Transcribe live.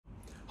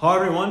Hi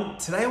everyone,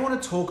 today I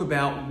want to talk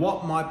about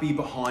what might be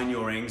behind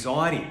your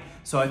anxiety.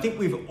 So I think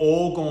we've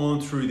all gone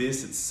through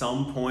this at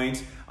some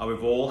point.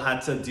 We've all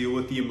had to deal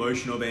with the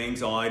emotion of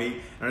anxiety.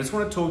 And I just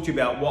want to talk to you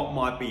about what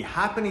might be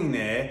happening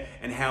there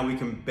and how we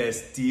can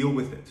best deal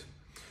with it.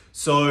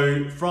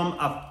 So from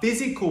a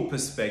physical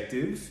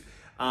perspective,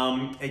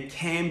 it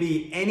can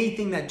be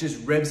anything that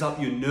just revs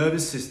up your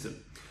nervous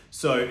system.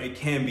 So it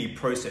can be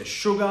processed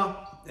sugar,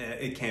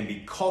 it can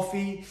be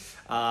coffee,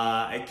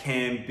 it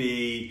can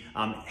be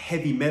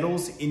heavy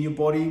metals in your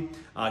body,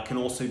 it can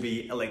also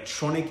be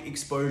electronic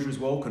exposure as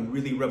well, can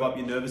really rev up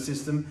your nervous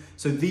system.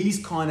 So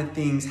these kind of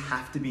things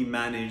have to be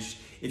managed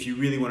if you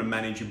really want to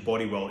manage your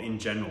body well in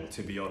general,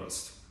 to be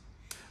honest.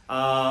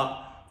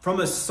 From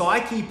a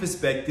psyche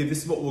perspective,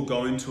 this is what we'll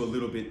go into a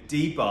little bit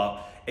deeper.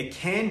 It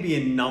can be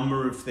a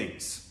number of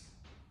things.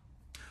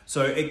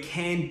 So it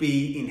can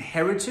be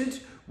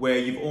inherited, where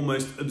you've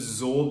almost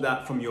absorbed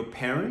that from your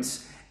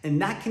parents.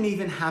 And that can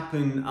even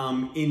happen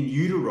in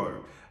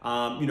utero,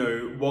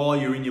 while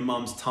you're in your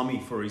mum's tummy,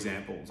 for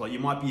example. Like you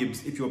might be,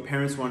 if your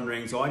parents were under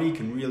anxiety, you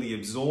can really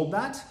absorb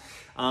that.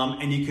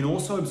 And you can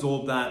also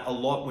absorb that a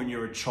lot when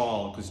you're a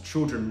child, because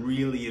children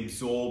really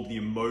absorb the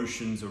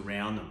emotions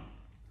around them.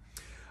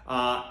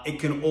 It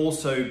can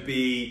also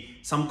be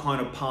some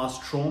kind of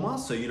past trauma.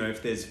 So,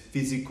 if there's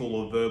physical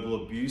or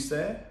verbal abuse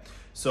there.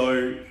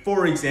 So,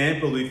 for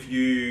example, if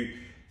you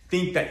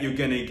think that you're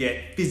going to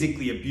get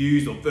physically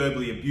abused or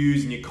verbally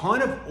abused and you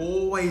kind of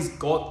always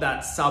got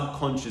that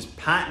subconscious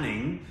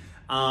patterning,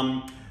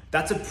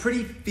 that's a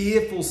pretty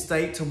fearful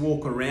state to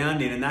walk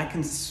around in, and that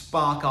can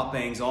spark up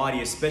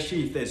anxiety,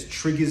 especially if there's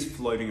triggers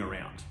floating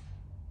around.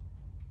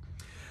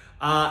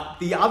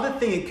 The other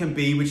thing it can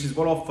be, which is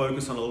what I'll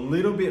focus on a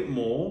little bit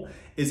more,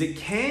 is it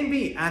can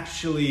be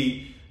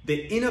actually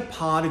the inner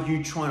part of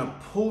you trying to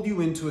pull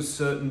you into a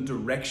certain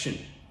direction.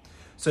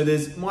 So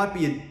might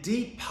be a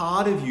deep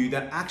part of you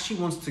that actually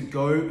wants to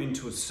go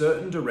into a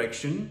certain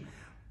direction,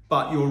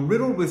 but you're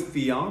riddled with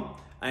fear,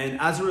 and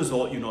as a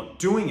result, you're not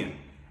doing it.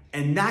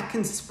 And that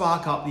can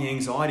spark up the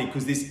anxiety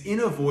because this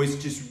inner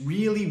voice just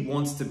really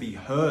wants to be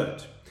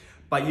heard.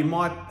 But you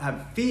might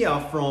have fear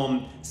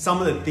from some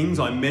of the things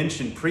I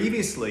mentioned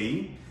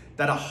previously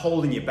that are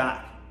holding you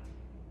back.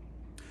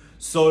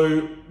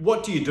 So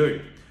what do you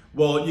do?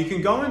 Well, you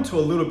can go into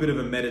a little bit of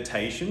a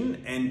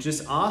meditation and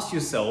just ask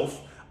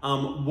yourself,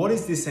 what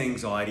is this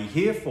anxiety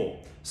here for?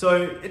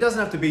 So it doesn't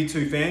have to be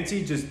too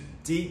fancy, just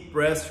deep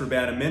breaths for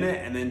about a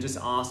minute and then just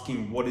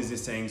asking, what is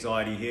this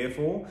anxiety here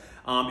for?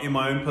 In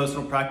my own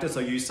personal practice,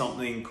 I use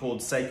something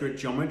called sacred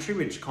geometry,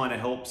 which kind of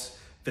helps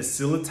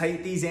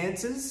facilitate these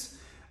answers.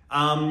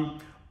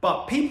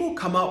 But people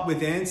come up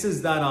with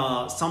answers that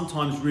are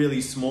sometimes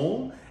really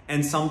small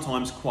and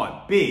sometimes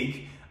quite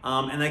big.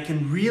 And they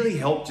can really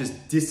help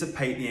just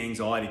dissipate the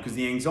anxiety, because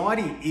the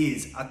anxiety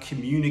is a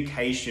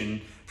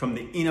communication from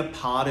the inner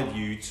part of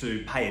you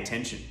to pay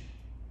attention.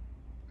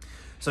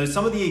 So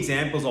some of the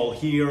examples I'll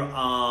hear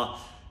are,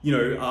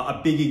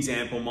 a big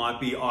example might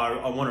be,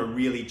 I want to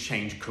really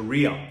change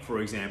career,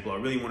 for example. I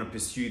really want to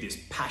pursue this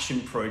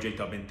passion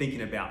project I've been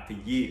thinking about for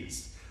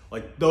years.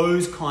 Like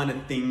those kind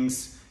of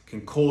things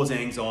can cause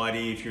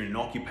anxiety if you're in an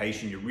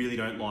occupation you really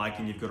don't like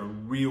and you've got a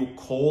real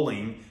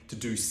calling to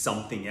do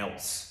something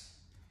else.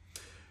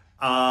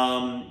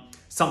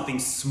 Something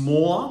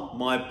smaller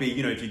might be,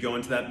 if you go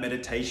into that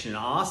meditation and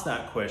ask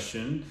that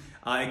question,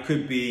 it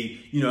could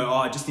be,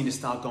 I just need to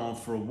start going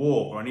for a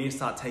walk, or I need to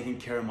start taking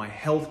care of my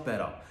health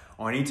better,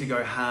 or I need to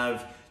go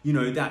have,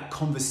 that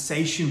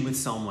conversation with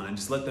someone and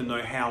just let them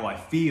know how I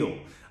feel,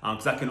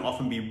 because that can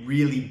often be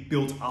really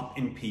built up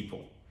in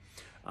people.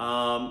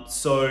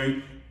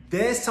 So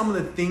there's some of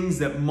the things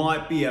that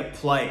might be at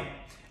play.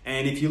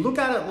 And if you look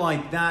at it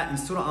like that and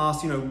sort of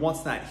ask,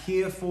 what's that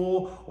here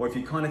for? Or if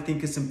you kind of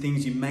think of some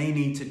things you may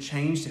need to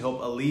change to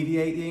help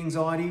alleviate the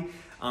anxiety,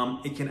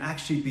 it can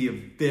actually be a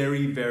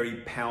very,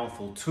 very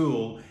powerful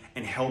tool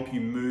and help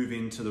you move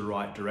into the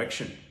right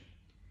direction.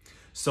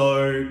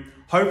 So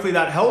hopefully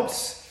that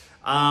helps.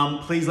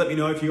 Please let me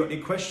know if you've got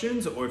any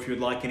questions or if you'd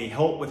like any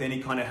help with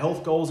any kind of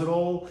health goals at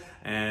all.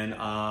 And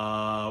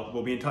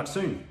we'll be in touch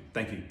soon.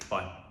 Thank you.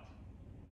 Bye.